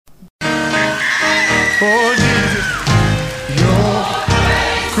Oh Jesus, your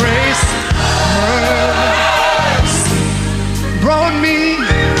grace, mercy brought me.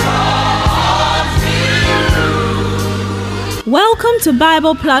 Welcome to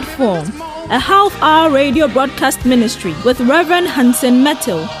Bible Platform, a half-hour radio broadcast ministry with Rev.Hansen,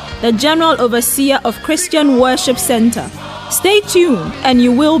 Mettle, the General Overseer of Christian Worship Center. Stay tuned and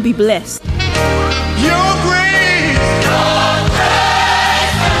you will be blessed. Your grace and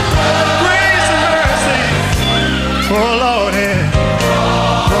mercy, oh Lord,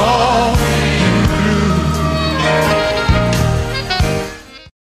 brought me through.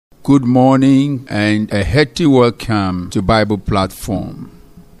 Good morning and a hearty welcome to Bible Platform.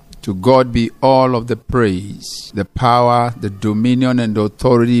 To God be all of the praise, the power, the dominion, and the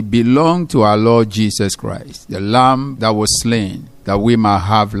authority belong to our Lord Jesus Christ, the Lamb that was slain, that we might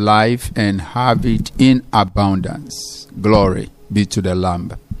have life and have it in abundance. Glory be to the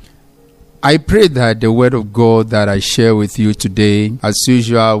Lamb. I pray that the word of God that I share with you today, as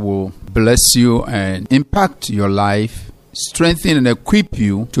usual, will bless you and impact your life, strengthen and equip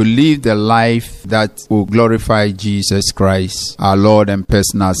you to live the life that will glorify Jesus Christ, our Lord and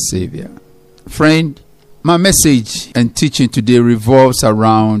personal Savior. Friend, my message and teaching today revolves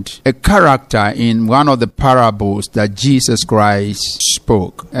around a character in one of the parables that Jesus Christ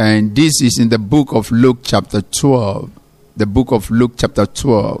spoke. And this is in the book of Luke chapter 12. The book of Luke chapter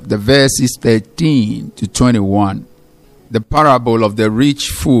 12, the verses 13 to 21. The parable of the rich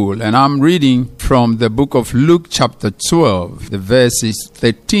fool. And I'm reading from the book of Luke chapter 12, the verses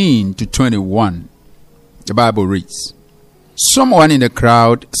 13 to 21. The Bible reads, Someone in the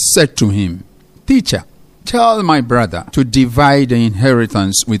crowd said to him, Teacher, tell my brother to divide the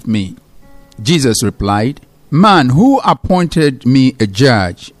inheritance with me. Jesus replied, Man, who appointed me a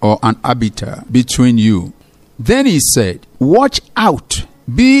judge or an arbiter between you? Then he said, Watch out.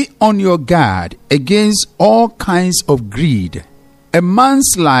 Be on your guard against all kinds of greed. A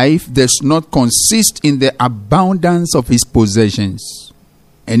man's life does not consist in the abundance of his possessions.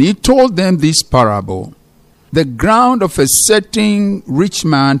 And he told them this parable. The ground of a certain rich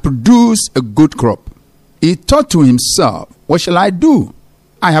man produced a good crop. He thought to himself, What shall I do?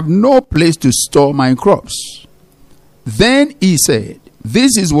 I have no place to store my crops. Then he said,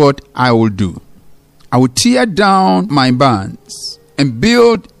 This is what I will do. I will tear down my barns and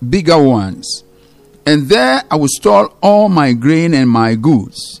build bigger ones. And there I will store all my grain and my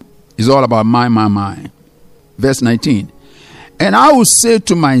goods. It's all about my. Verse 19. And I will say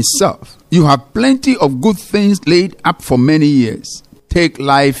to myself, You have plenty of good things laid up for many years. Take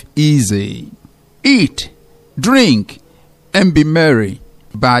life easy. Eat, drink, and be merry.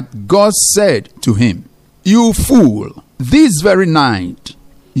 But God said to him, You fool, this very night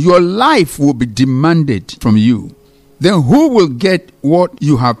your life will be demanded from you. Then who will get what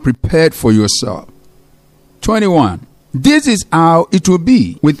you have prepared for yourself? 21. This is how it will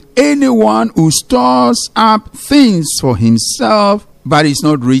be with anyone who stores up things for himself, but is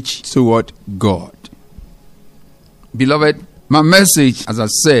not rich toward God. Beloved, my message, as I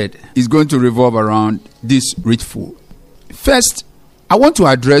said, is going to revolve around this rich fool. First, I want to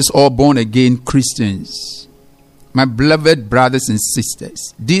address all born-again Christians. My beloved brothers and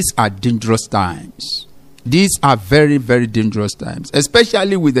sisters, these are dangerous times. These are very, very dangerous times,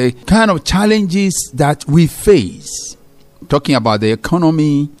 especially with the kind of challenges that we face. Talking about the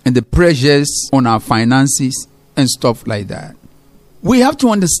economy and the pressures on our finances and stuff like that. We have to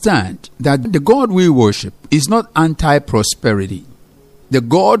understand that the God we worship is not anti-prosperity. The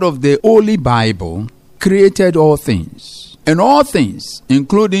God of the Holy Bible created all things. And all things,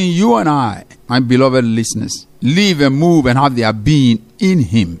 including you and I, my beloved listeners, live and move and have their being in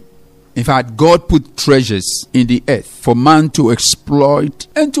Him. In fact, God put treasures in the earth for man to exploit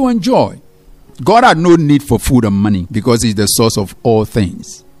and to enjoy. God had no need for food and money because He's the source of all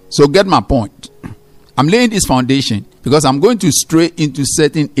things. So get my point. I'm laying this foundation because I'm going to stray into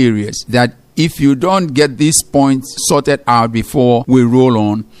certain areas that if you don't get these points sorted out before we roll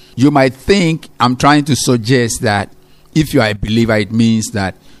on, you might think I'm trying to suggest that if you are a believer, it means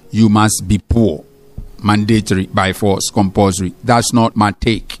that you must be poor. Mandatory, by force, compulsory. That's not my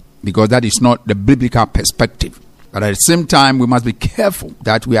take, because that is not the biblical perspective. But at the same time, we must be careful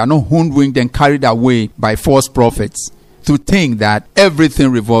that we are not hoodwinked and carried away by false prophets to think that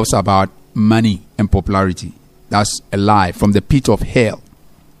everything revolves about money and popularity. That's a lie from the pit of hell.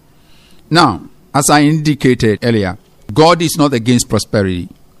 Now, as I indicated earlier, God is not against prosperity.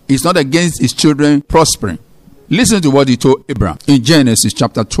 He's not against His children prospering. Listen to what He told Abraham in Genesis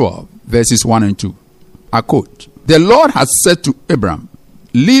chapter 12, verses 1 and 2. I quote, The Lord has said to Abraham,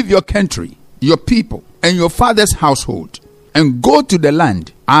 Leave your country, your people, and your father's household, and go to the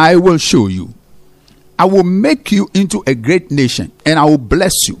land I will show you. I will make you into a great nation, and I will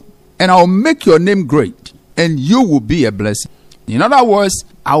bless you, and I will make your name great, and you will be a blessing. In other words,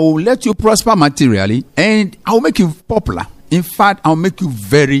 I will let you prosper materially, and I will make you popular. In fact, I will make you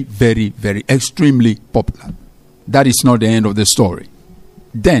very, very, very extremely popular. That is not the end of the story.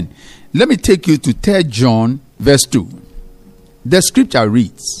 Then, let me take you to 3 John verse 2. The scripture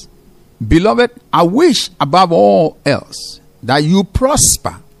reads, Beloved, I wish above all else that you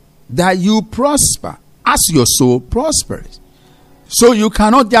prosper as your soul prospers. So you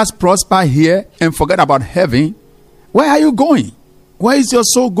cannot just prosper here and forget about heaven. Where are you going? Where is your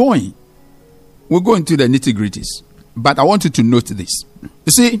soul going? We'll go into the nitty-gritties, but I want you to note this.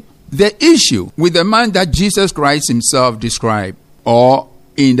 You see, the issue with the man that Jesus Christ himself described, or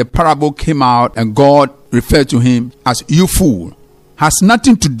in the parable came out and God referred to him as you fool, has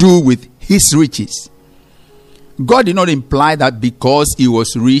nothing to do with his riches. God did not imply that because he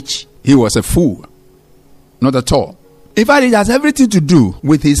was rich, he was a fool. Not at all. In fact, it has everything to do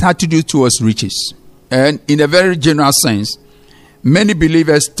with his attitude towards riches. And in a very general sense, many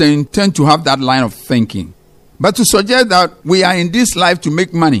believers tend to have that line of thinking. But to suggest that we are in this life to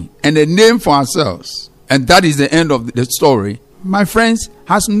make money and a name for ourselves, and that is the end of the story, my friends,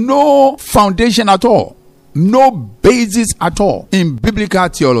 has no foundation at all. No basis at all in biblical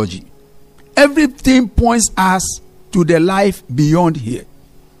theology. Everything points us to the life beyond here.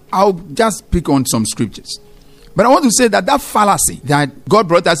 I'll just pick on some scriptures. But I want to say that fallacy that God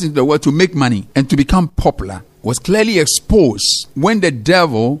brought us into the world to make money and to become popular was clearly exposed when the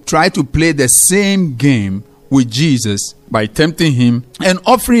devil tried to play the same game with Jesus by tempting him and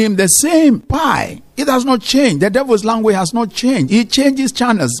offering him the same pie. It has not changed. The devil's language has not changed. He changes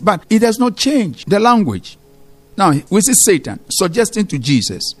channels, but it has not changed the language. Now, we see Satan suggesting to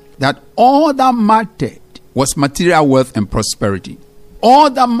Jesus that all that mattered was material wealth and prosperity. All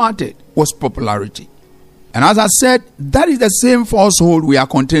that mattered was popularity. And as I said, that is the same falsehood we are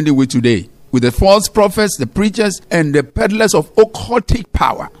contending with today, with the false prophets, the preachers, and the peddlers of occultic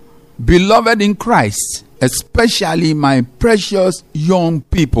power. Beloved in Christ, especially my precious young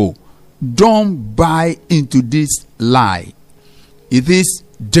people, don't buy into this lie. It is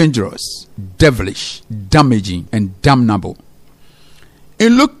dangerous, devilish, damaging, and damnable.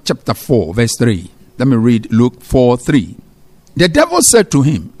 In Luke chapter 4, verse 3, let me read Luke 4:3. The devil said to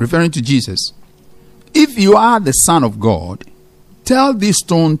him, referring to Jesus, If you are the Son of God, tell this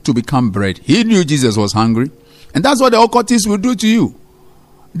stone to become bread. He knew Jesus was hungry. And that's what the occultists will do to you.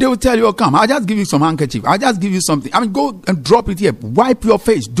 They will tell you, oh, come, I'll just give you some handkerchief. I'll just give you something. Go and drop it here. Wipe your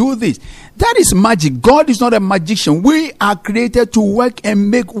face. Do this. That is magic. God is not a magician. We are created to work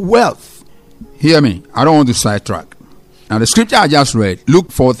and make wealth. Hear me. I don't want to sidetrack. Now, the scripture I just read, Luke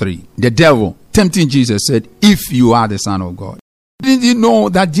 4:3, the devil tempting Jesus said, if you are the Son of God. Didn't you know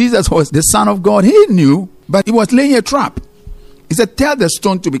that Jesus was the Son of God? He knew, but he was laying a trap. He said, tell the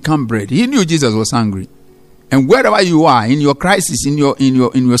stone to become bread. He knew Jesus was hungry. And wherever you are, in your crisis, in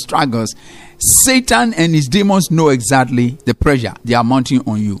your struggles, Satan and his demons know exactly the pressure they are mounting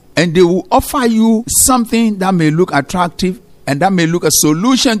on you. And they will offer you something that may look attractive and that may look a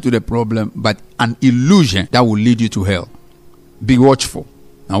solution to the problem, but an illusion that will lead you to hell. Be watchful.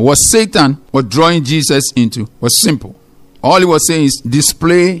 Now, what Satan was drawing Jesus into was simple. All he was saying is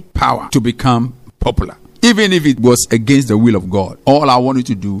display power to become popular. Even if it was against the will of God. All I want you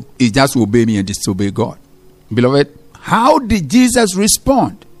to do is just obey me and disobey God. Beloved, how did Jesus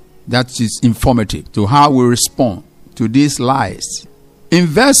respond? That is informative to how we respond to these lies. In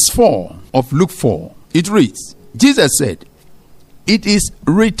verse 4 of Luke 4, it reads, Jesus said, it is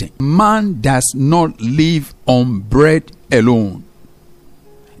written, man does not live on bread alone.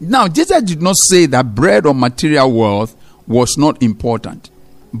 Now, Jesus did not say that bread or material wealth was not important,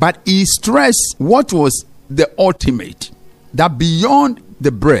 but he stressed what was the ultimate, that beyond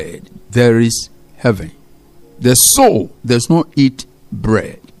the bread, there is heaven. The soul does not eat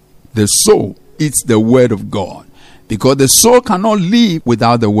bread. The soul eats the word of God, because the soul cannot live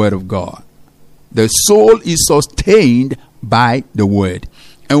without the word of God. The soul is sustained by the word.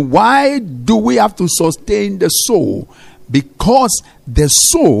 And why do we have to sustain the soul? Because the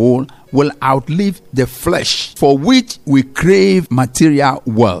soul will outlive the flesh, for which we crave material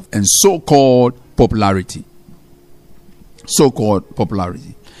wealth and so-called popularity. So-called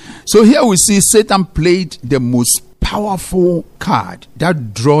popularity. So here we see Satan played the most powerful card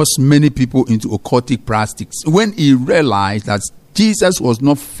that draws many people into occultic practices. When he realized that Jesus was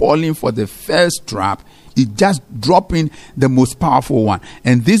not falling for the first trap, he just dropped in the most powerful one.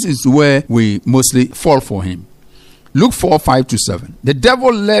 And this is where we mostly fall for him. Luke 4:5-7. The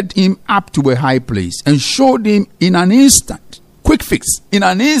devil led him up to a high place and showed him in an instant, quick fix, in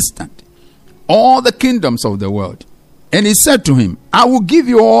an instant, all the kingdoms of the world. And he said to him, I will give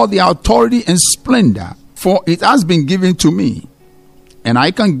you all the authority and splendor, for it has been given to me, and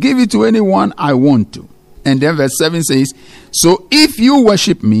I can give it to anyone I want to. And then verse 7 says, so if you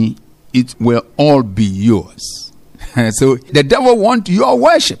worship me, it will all be yours. So the devil wants your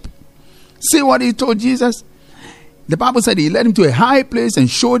worship. See what he told Jesus? The Bible said he led him to a high place and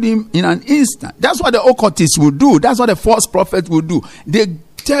showed him in an instant. That's what the occultists will do. That's what the false prophets will do. They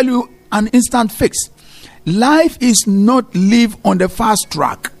tell you an instant fix. Life is not lived on the fast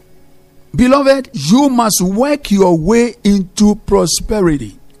track. Beloved, you must work your way into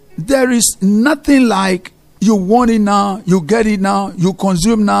prosperity. There is nothing like you want it now, you get it now, you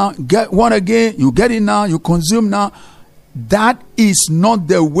consume now, get one again, you get it now, you consume now. That is not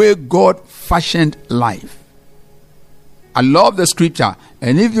the way God fashioned life. I love the scripture,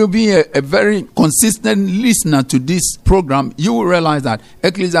 and if you be a very consistent listener to this program, you will realize that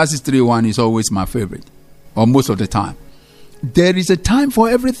Ecclesiastes 3:1 is always my favorite, or most of the time. There is a time for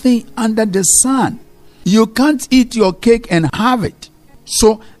everything under the sun. You can't eat your cake and have it.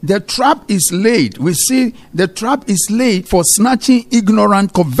 So the trap is laid. We see the trap is laid for snatching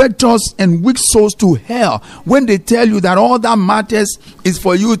ignorant, covetous, and weak souls to hell. When they tell you that all that matters is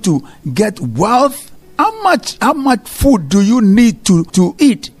for you to get wealth, how much food do you need to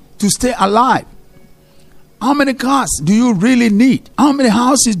eat to stay alive? How many cars do you really need? How many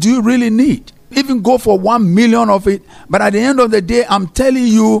houses do you really need? Even go for 1 million of it. But at the end of the day, I'm telling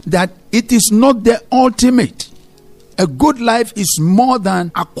you that it is not the ultimate. A good life is more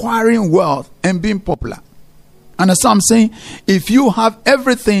than acquiring wealth and being popular. Understand what I'm saying? If you have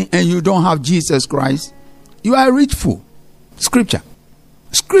everything and you don't have Jesus Christ, you are a rich fool. Scripture.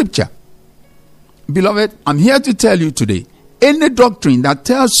 Beloved, I'm here to tell you today, any doctrine that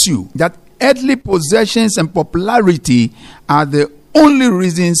tells you that earthly possessions and popularity are the only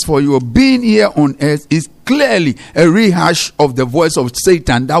reasons for your being here on earth is clearly a rehash of the voice of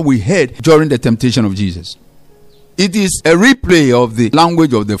Satan that we heard during the temptation of Jesus. It is a replay of the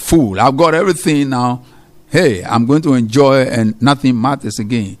language of the fool. I've got everything now. Hey, I'm going to enjoy and nothing matters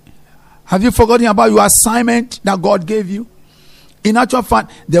again. Have you forgotten about your assignment that God gave you? In actual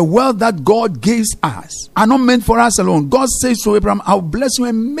fact, the wealth that God gives us are not meant for us alone. God says to Abraham, I'll bless you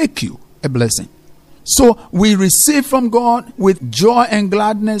and make you a blessing. So we receive from God with joy and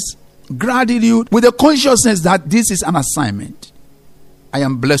gladness, gratitude, with the consciousness that this is an assignment. I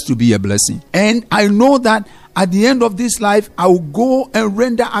am blessed to be a blessing. And I know that at the end of this life, I will go and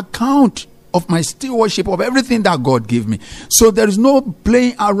render account of my stewardship of everything that God gave me. So there is no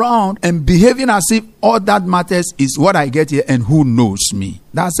playing around and behaving as if all that matters is what I get here and who knows me.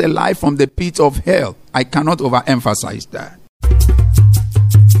 That's a life from the pit of hell. I cannot overemphasize that.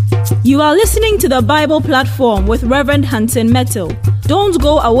 You are listening to the Bible Platform with Rev.Hansen Mettle. Don't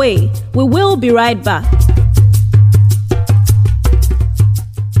go away. We will be right back.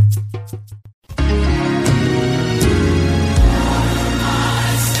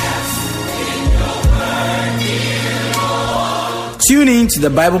 Tune in to the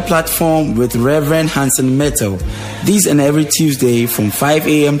Bible Platform with Rev.Hansen Mettle. This and every Tuesday from 5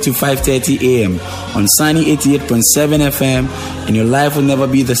 a.m. to 5:30 a.m. on Sunny 88.7 FM, and your life will never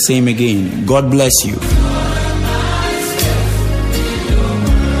be the same again. God bless you.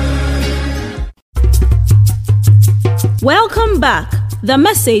 Welcome back. The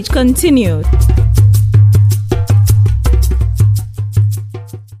message continued.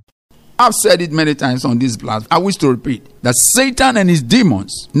 I've said it many times on this platform. I wish to repeat that Satan and his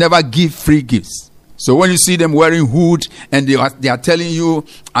demons never give free gifts. So when you see them wearing hood and they are telling you,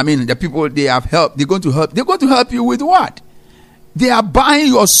 the people they have helped, they're going to help you with what? They are buying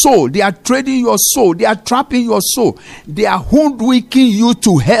your soul. They are trading your soul. They are trapping your soul. They are hoodwinking you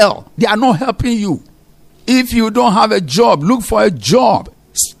to hell. They are not helping you. If you don't have a job, look for a job.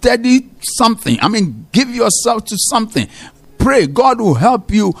 Study something. Give yourself to something. Pray. God will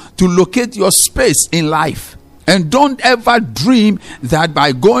help you to locate your space in life. And don't ever dream that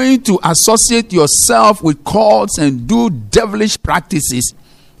by going to associate yourself with cults and do devilish practices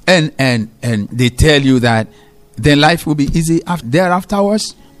and they tell you that then life will be easy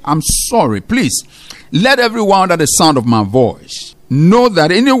thereafterwards. I'm sorry. Please, let everyone under the sound of my voice know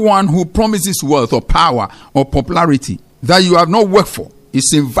that anyone who promises wealth or power or popularity that you have not worked for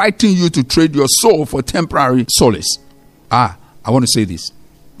is inviting you to trade your soul for temporary solace. I want to say this.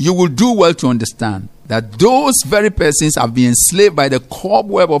 You will do well to understand that those very persons have been enslaved by the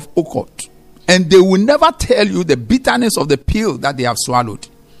cobweb of occult, and they will never tell you the bitterness of the pill that they have swallowed.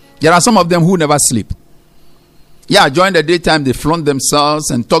 There are some of them who never sleep. During the daytime they flaunt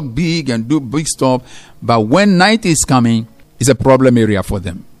themselves and talk big and do big stuff, but when night is coming, it's a problem area for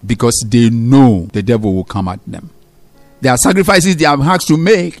them. because they know the devil will come at them. There are sacrifices they have had to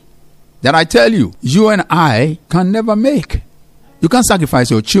make that I tell you, you and I can never make. You can't sacrifice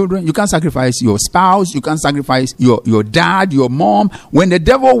your children. You can't sacrifice your spouse. You can't sacrifice your dad, your mom. When the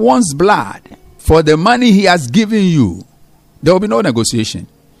devil wants blood for the money he has given you, there will be no negotiation.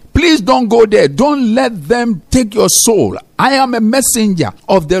 Please don't go there. Don't let them take your soul. I am a messenger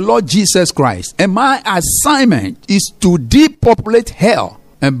of the Lord Jesus Christ, and my assignment is to depopulate hell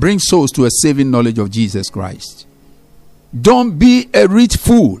and bring souls to a saving knowledge of Jesus Christ. Don't be a rich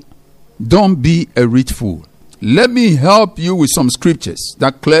fool. Don't be a rich fool. Let me help you with some scriptures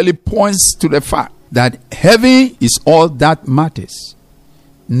that clearly points to the fact that heaven is all that matters.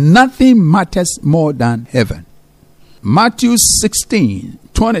 Nothing matters more than heaven. Matthew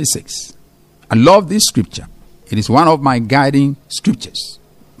 16:26. I love this scripture. It is one of my guiding scriptures.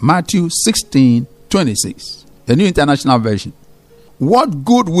 Matthew 16:26. The New International Version. What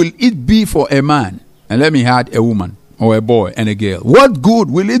good will it be for a man? And let me add a woman or a boy and a girl. What good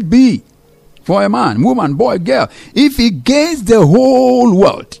will it be for a man, woman, boy, girl, if he gains the whole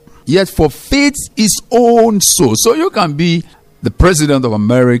world, yet forfeits his own soul? So you can be the president of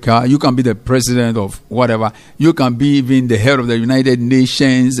America, you can be the president of whatever, you can be even the head of the United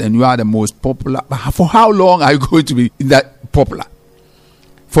Nations, and you are the most popular. But for how long are you going to be that popular?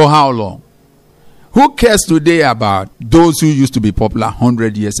 For how long? Who cares today about those who used to be popular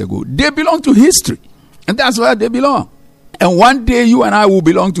 100 years ago? They belong to history, and that's where they belong. And one day you and I will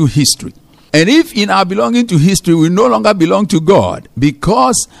belong to history. And if in our belonging to history, we no longer belong to God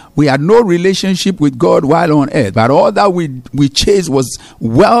because we had no relationship with God while on earth, but all that we chased was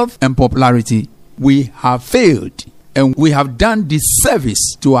wealth and popularity, we have failed and we have done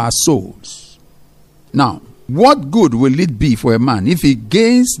disservice to our souls. Now, what good will it be for a man if he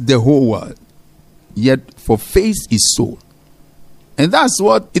gains the whole world, yet forfeits his soul? And that's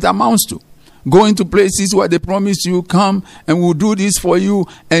what it amounts to. Going to places where they promise you, come and we'll do this for you,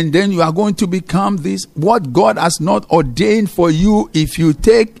 and then you are going to become this. What God has not ordained for you, if you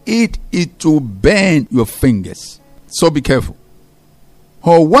take it, it will burn your fingers. So be careful.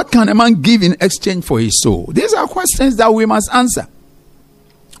 Or what can a man give in exchange for his soul? These are questions that we must answer.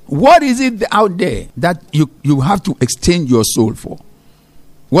 What is it out there that you have to exchange your soul for?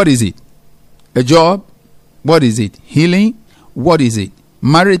 What is it? A job? What is it? Healing? What is it?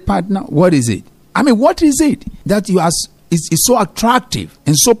 Married partner? What is it? I mean, what is it that is so attractive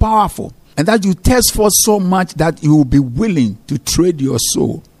and so powerful, and that you test for so much that you will be willing to trade your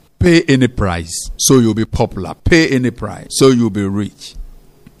soul? Pay any price so you'll be popular. Pay any price so you'll be rich.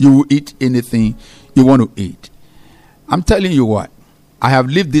 You will eat anything you want to eat. I'm telling you what, I have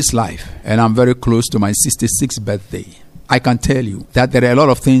lived this life and I'm very close to my 66th birthday. I can tell you that there are a lot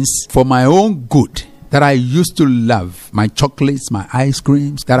of things for my own good that I used to love, my chocolates, my ice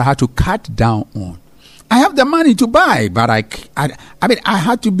creams, that I had to cut down on. I have the money to buy, but I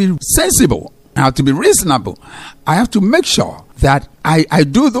had to be sensible. I have to be reasonable. I have to make sure that I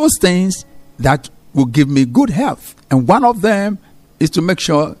do those things that will give me good health. And one of them is to make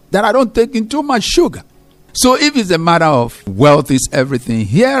sure that I don't take in too much sugar. So if it's a matter of wealth is everything,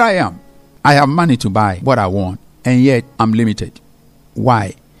 here I am. I have money to buy what I want, and yet I'm limited.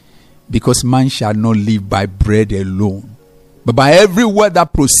 Why? Because man shall not live by bread alone, but by every word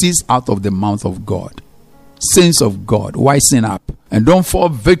that proceeds out of the mouth of God. Saints of God, wisen up and don't fall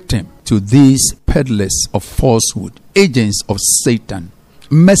victim to these peddlers of falsehood, agents of Satan,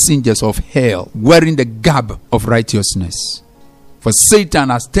 messengers of hell, wearing the garb of righteousness. For Satan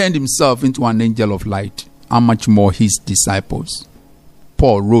has turned himself into an angel of light, and much more his disciples.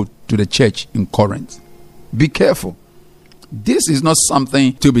 Paul wrote to the church in Corinth. Be careful. This is not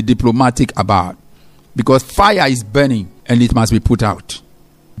something to be diplomatic about, because fire is burning and it must be put out.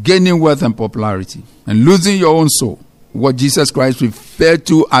 Gaining wealth and popularity and losing your own soul, what Jesus Christ referred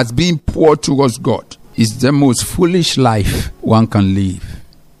to as being poor towards God, is the most foolish life one can live.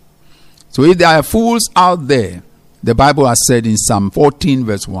 So if there are fools out there, the Bible has said in Psalm 14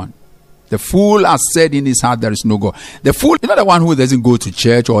 verse 1, the fool has said in his heart there is no God. The fool is not the one who doesn't go to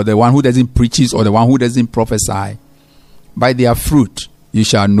church, or the one who doesn't preach, or the one who doesn't prophesy. By their fruit you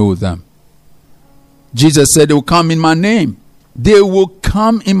shall know them. Jesus said they will come in my name. They will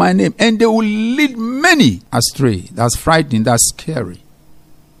come in my name, and they will lead many astray. That's frightening. That's scary.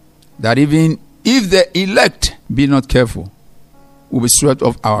 That even if the elect be not careful, will be swept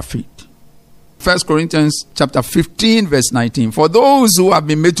off our feet. 1 Corinthians chapter 15 verse 19. For those who have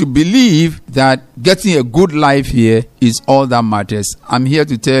been made to believe that getting a good life here is all that matters, I'm here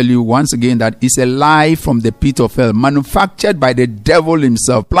to tell you once again that it's a lie from the pit of hell, manufactured by the devil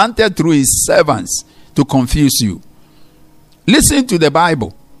himself, planted through his servants to confuse you. Listen to the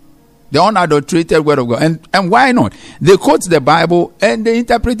Bible. The unadulterated word of God. And why not? They quote the Bible and they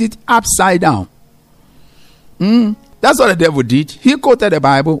interpret it upside down. That's what the devil did. He quoted the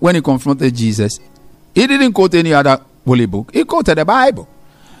Bible when he confronted Jesus. He didn't quote any other holy book. He quoted the Bible.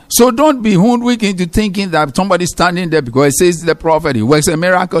 So don't be hoodwinked into thinking that somebody's standing there because it says the prophet, he works a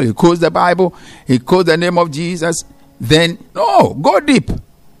miracle, he quotes the Bible, he quotes the name of Jesus. Then, no, go deep.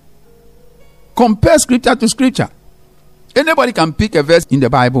 Compare scripture to scripture. Anybody can pick a verse in the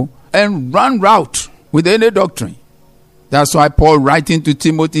Bible and run route with any doctrine. That's why Paul, writing to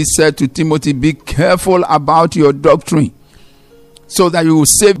Timothy, said to Timothy, be careful about your doctrine so that you will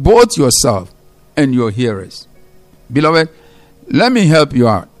save both yourself and your hearers. Beloved, let me help you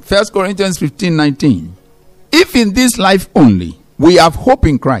out. 1 Corinthians 15:19. If in this life only we have hope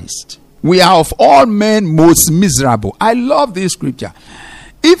in Christ, we are of all men most miserable. I love this scripture.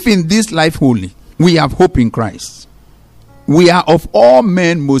 If in this life only we have hope in Christ, we are of all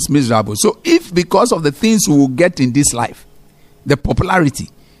men most miserable. So if because of the things we will get in this life, the popularity,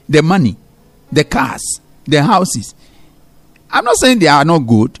 the money, the cars, the houses, I'm not saying they are not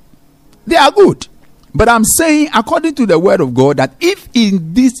good. They are good. But I'm saying, according to the word of God, that if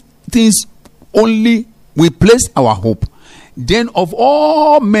in these things only we place our hope, then of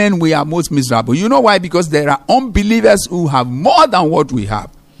all men we are most miserable. You know why? Because there are unbelievers who have more than what we have.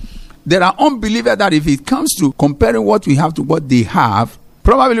 There are unbelievers that if it comes to comparing what we have to what they have,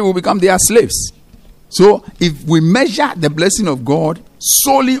 probably will become their slaves. So if we measure the blessing of God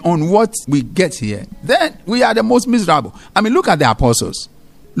solely on what we get here, then we are the most miserable. I mean, look at the apostles.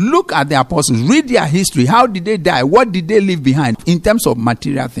 Look at the apostles. Read their history. How did they die? What did they leave behind in terms of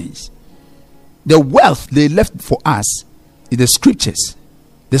material things? The wealth they left for us is the scriptures,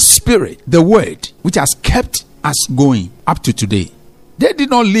 the spirit, the word, which has kept us going up to today. They did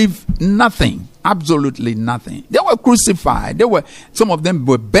not leave nothing, absolutely nothing. They were crucified. Some of them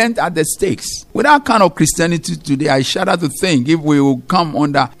were burnt at the stakes. With that kind of Christianity today, I shudder to think if we will come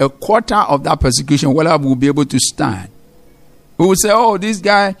under a quarter of that persecution, whether we will be able to stand. We will say, oh, this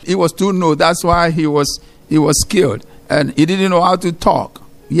guy, he was too low. That's why he was killed. And he didn't know how to talk.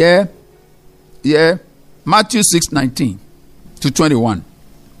 Yeah. Matthew 6:19 to 21.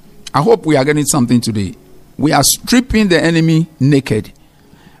 I hope we are getting something today. We are stripping the enemy naked.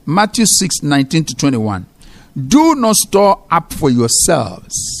 Matthew 6:19 to 21. Do not store up for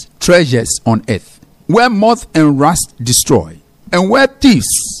yourselves treasures on earth, where moth and rust destroy, and where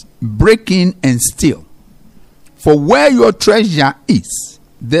thieves break in and steal. For where your treasure is,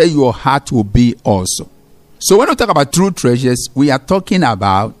 there your heart will be also. So when we talk about true treasures, we are talking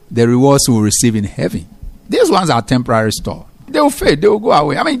about the rewards we will receive in heaven. These ones are temporary store. They will fade. They will go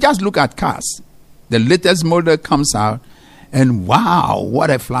away. I mean, just look at cars. The latest model comes out, and wow,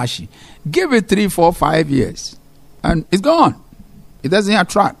 what a flashy. Give it 3, 4, 5 years, and it's gone. It doesn't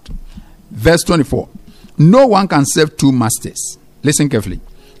attract. Verse 24. No one can serve two masters. Listen carefully.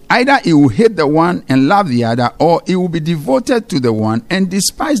 Either he will hate the one and love the other, or he will be devoted to the one and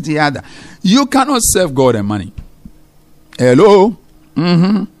despise the other. You cannot serve God and money. Hello?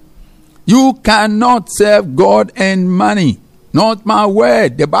 You cannot serve God and money. Not my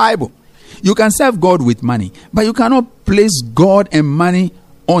word, the Bible. You can serve God with money, but you cannot place God and money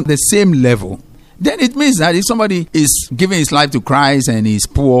on the same level. Then it means that if somebody is giving his life to Christ and is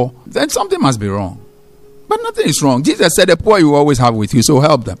poor, then something must be wrong. But nothing is wrong. Jesus said the poor you always have with you, so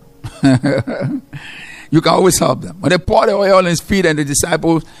help them. You can always help them. When they poured the oil on his feet and the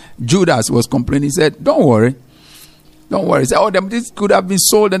disciples, Judas was complaining. He said, don't worry. Don't worry. He said, this could have been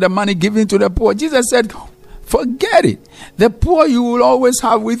sold and the money given to the poor. Jesus said, forget it. The poor you will always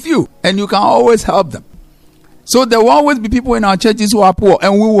have with you, and you can always help them. So there will always be people in our churches who are poor,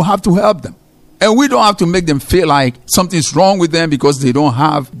 and we will have to help them. And we don't have to make them feel like something's wrong with them because they don't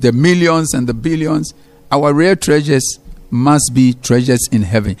have the millions and the billions. Our real treasures must be treasures in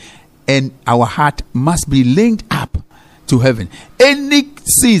heaven. And our heart must be linked up to heaven. Any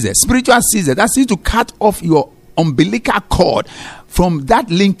Caesar, spiritual Caesar, that's it, to cut off your umbilical cord from that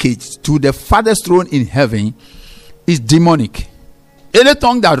linkage to the Father's throne in heaven is demonic. Any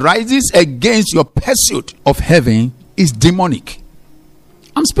tongue that rises against your pursuit of heaven is demonic.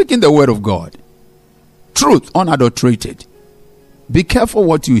 I'm speaking the word of God. Truth unadulterated. Be careful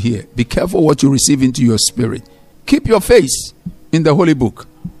what you hear. Be careful what you receive into your spirit. Keep your face in the holy book.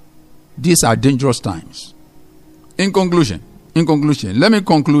 These are dangerous times. In conclusion, let me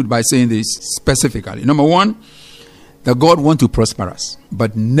conclude by saying this specifically. Number one, that God wants to prosper us,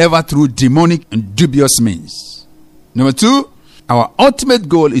 but never through demonic and dubious means. Number two, our ultimate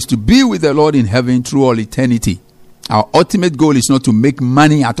goal is to be with the Lord in heaven through all eternity. Our ultimate goal is not to make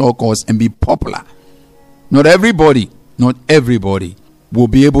money at all costs and be popular. Not everybody will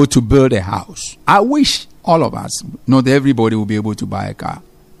be able to build a house. I wish all of us, not everybody, will be able to buy a car.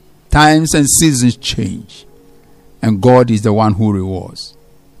 Times and seasons change, and God is the one who rewards.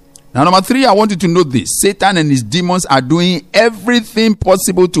 Now, number 3, I want you to know this. Satan and his demons are doing everything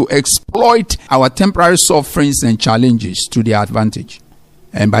possible to exploit our temporary sufferings and challenges to their advantage.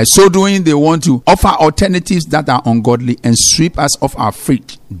 And by so doing, they want to offer alternatives that are ungodly and sweep us off our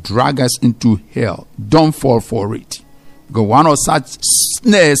feet, drag us into hell. Don't fall for it. Because one of such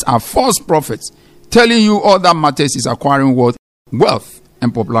snares are false prophets telling you all that matters is acquiring wealth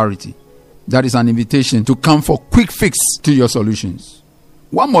and popularity. That is an invitation to come for quick fix to your solutions.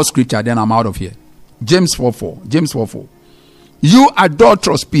 One more scripture, then I'm out of here. James 4:4. James 4:4. You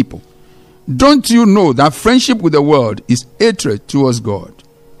adulterous people, don't you know that friendship with the world is hatred towards God?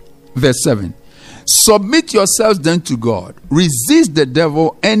 Verse 7. Submit yourselves then to God. Resist the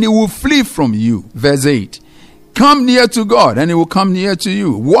devil and he will flee from you. Verse 8. Come near to God and he will come near to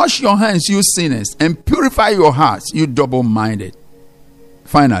you. Wash your hands, you sinners, and purify your hearts, you double-minded.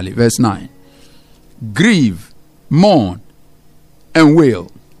 Finally, verse 9. Grieve, mourn, and wail.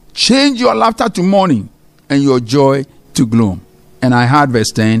 Change your laughter to mourning and your joy to gloom. And I heard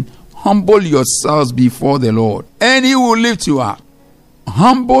verse 10. Humble yourselves before the Lord and he will lift you up.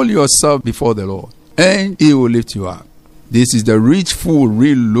 Humble yourself before the Lord and he will lift you up. This is the Rich Fool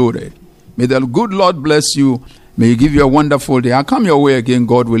Reloaded. May the good Lord bless you. May he give you a wonderful day. I'll come your way again,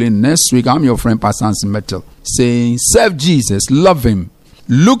 God willing, next week. I'm your friend, Pastor Hansen Mettle, saying, serve Jesus, love him,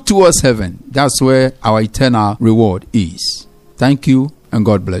 look towards heaven. That's where our eternal reward is. Thank you, and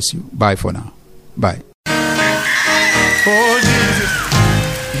God bless you. Bye for now. Bye. Oh, Jesus,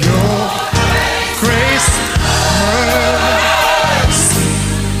 your grace, mercy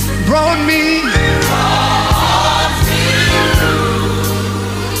brought me.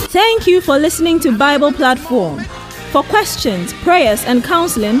 Thank you for listening to Bible Platform. For questions, prayers, and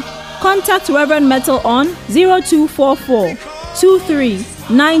counseling, contact Rev. Mettle on 0244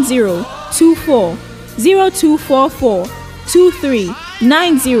 239024 0244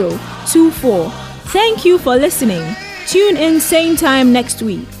 239024. Thank you for listening. Tune in same time next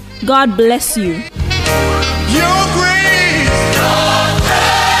week. God bless you. Your grace and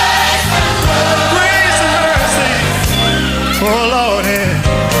mercy, oh Lord.